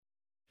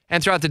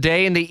And throughout the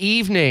day and the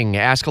evening,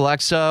 ask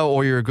Alexa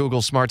or your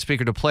Google smart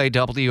speaker to play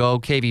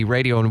WOKV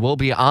Radio, and we'll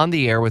be on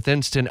the air with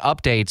instant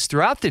updates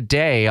throughout the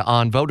day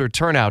on voter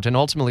turnout. And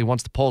ultimately,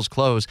 once the polls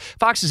close,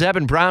 Fox's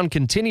Evan Brown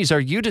continues our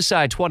You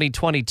Decide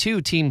 2022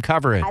 team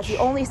coverage. As the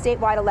only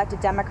statewide elected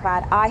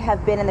Democrat, I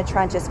have been in the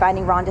trenches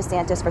fighting Ron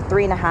DeSantis for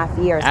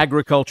 3.5 years.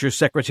 Agriculture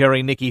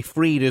Secretary Nikki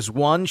Fried is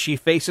one. She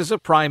faces a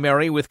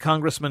primary with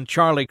Congressman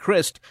Charlie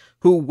Crist,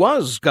 who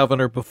was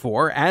governor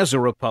before as a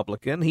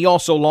Republican. He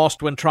also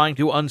lost when trying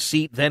to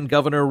unseat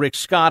then-Governor Rick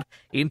Scott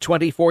in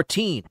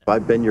 2014.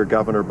 I've been your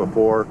governor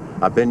before.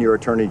 I've been your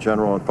attorney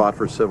general and fought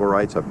for civil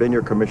rights. I've been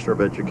your commissioner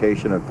of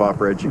education and fought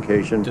for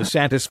education.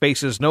 DeSantis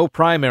faces no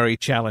primary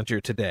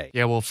challenger today.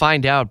 Yeah, we'll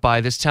find out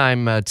by this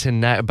time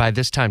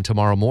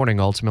tomorrow morning,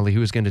 ultimately,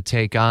 who's going to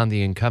take on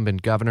the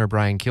incumbent governor.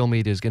 Brian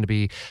Kilmeade is going to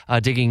be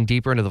digging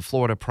deeper into the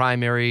Florida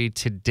primary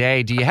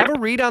today. Do you have a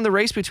read on the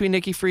race between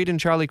Nikki Fried and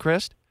Charlie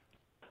Crist?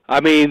 I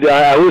mean,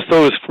 I always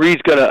thought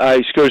Crist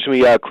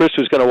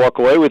was going to walk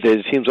away with it.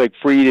 It seems like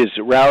Fried is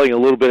rallying a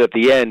little bit at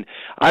the end.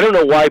 I don't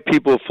know why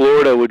people of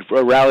Florida would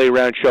rally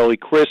around Charlie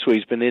Crist.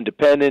 He's been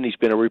independent. He's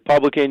been a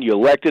Republican. You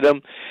elected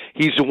him.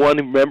 He's the one,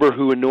 remember,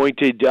 who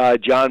anointed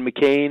John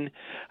McCain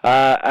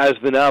as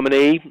the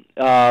nominee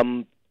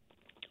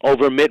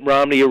over Mitt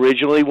Romney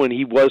originally when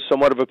he was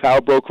somewhat of a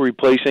power broker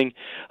replacing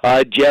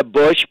Jeb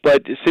Bush.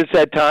 But since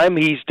that time,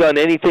 he's done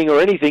anything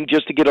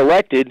just to get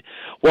elected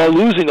while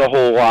losing a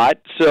whole lot.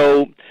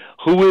 So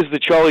who is the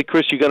Charlie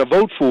Crist you're going to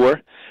vote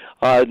for?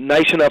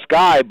 Nice enough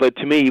guy, but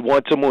to me, he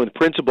wants someone with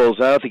principles.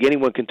 I don't think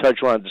anyone can touch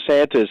Ron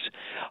DeSantis.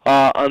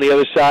 On the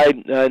other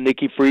side,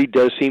 Nikki Fried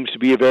seems to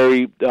be a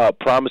very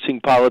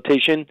promising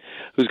politician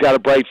who's got a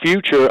bright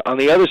future. On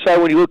the other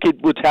side, when you look at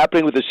what's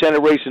happening with the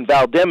Senate race in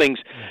Val Demings,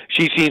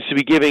 she seems to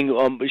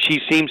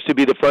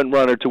be the front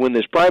runner to win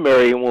this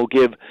primary, and will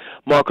give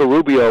Marco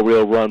Rubio a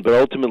real run. But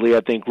ultimately,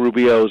 I think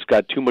Rubio's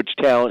got too much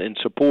talent and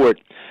support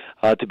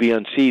to be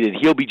unseated.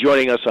 He'll be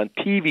joining us on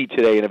TV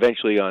today and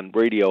eventually on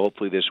radio,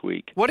 hopefully this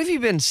week. What have you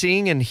been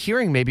seeing and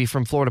hearing maybe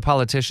from Florida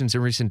politicians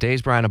in recent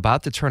days, Brian,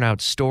 about the turnout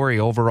story?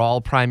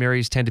 Overall,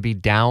 primaries tend to be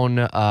down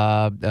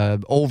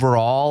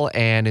overall,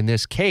 and in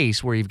this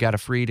case, where you've got a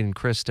Fried and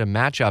Crist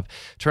matchup,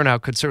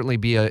 turnout could certainly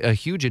be a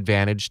huge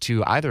advantage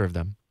to either of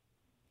them.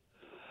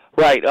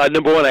 Right.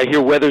 Number one, I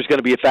hear weather's going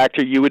to be a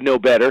factor. You would know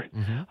better,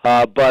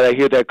 but I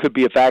hear that could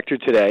be a factor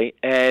today.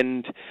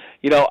 And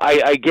Val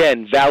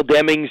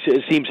Demings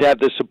seems to have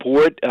the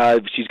support.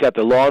 She's got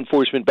the law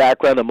enforcement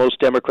background that most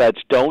Democrats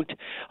don't,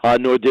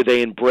 nor do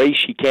they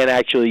embrace. You can't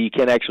actually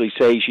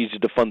say she's a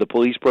defund the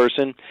police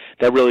person.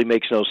 That really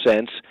makes no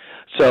sense.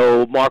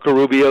 So Marco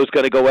Rubio is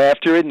going to go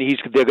after it, and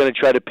they're going to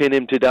try to pin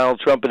him to Donald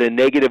Trump in a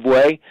negative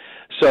way.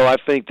 So I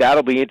think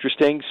that'll be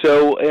interesting.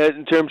 So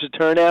in terms of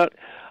turnout,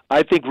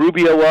 I think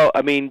Rubio.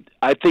 I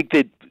think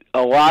that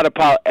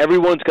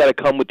everyone's got to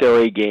come with their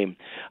A game.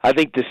 I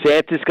think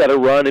DeSantis got to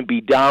run and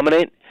be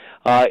dominant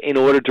in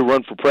order to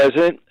run for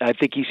president. I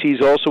think he sees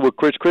also what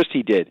Chris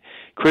Christie did.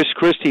 Chris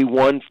Christie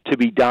won to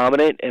be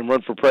dominant and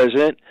run for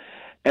president,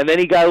 and then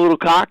he got a little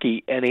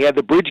cocky, and he had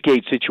the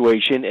Bridgegate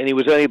situation, and he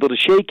was unable to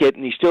shake it,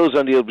 and he still is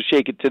unable to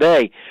shake it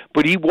today.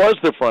 But he was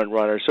the front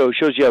runner, so it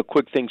shows you how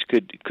quick things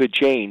could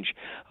change.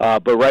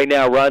 But right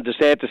now, Ron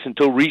DeSantis,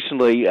 until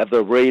recently at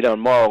the raid on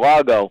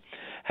Mar-a-Lago,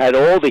 had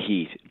all the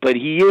heat, but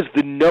he is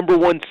the number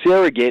one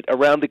surrogate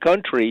around the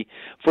country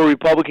for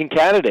Republican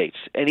candidates,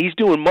 and he's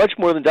doing much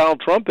more than Donald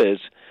Trump is.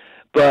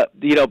 But,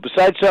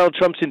 besides Donald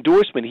Trump's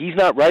endorsement, he's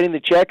not writing the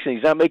checks and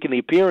he's not making the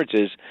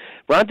appearances.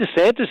 Ron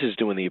DeSantis is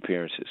doing the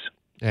appearances.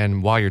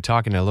 And while you're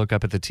talking, I look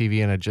up at the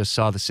TV and I just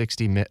saw the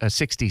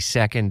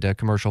 60-second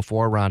commercial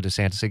for Ron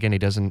DeSantis. Again, he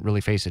doesn't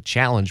really face a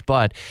challenge,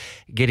 but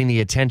getting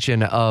the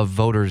attention of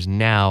voters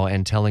now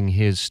and telling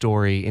his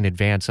story in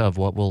advance of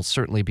what will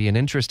certainly be an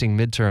interesting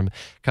midterm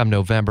come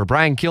November.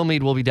 Brian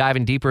Kilmeade will be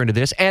diving deeper into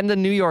this and the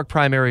New York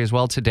primary as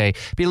well today.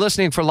 Be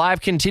listening for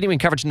live continuing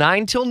coverage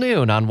 9 till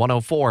noon on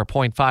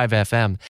 104.5 FM.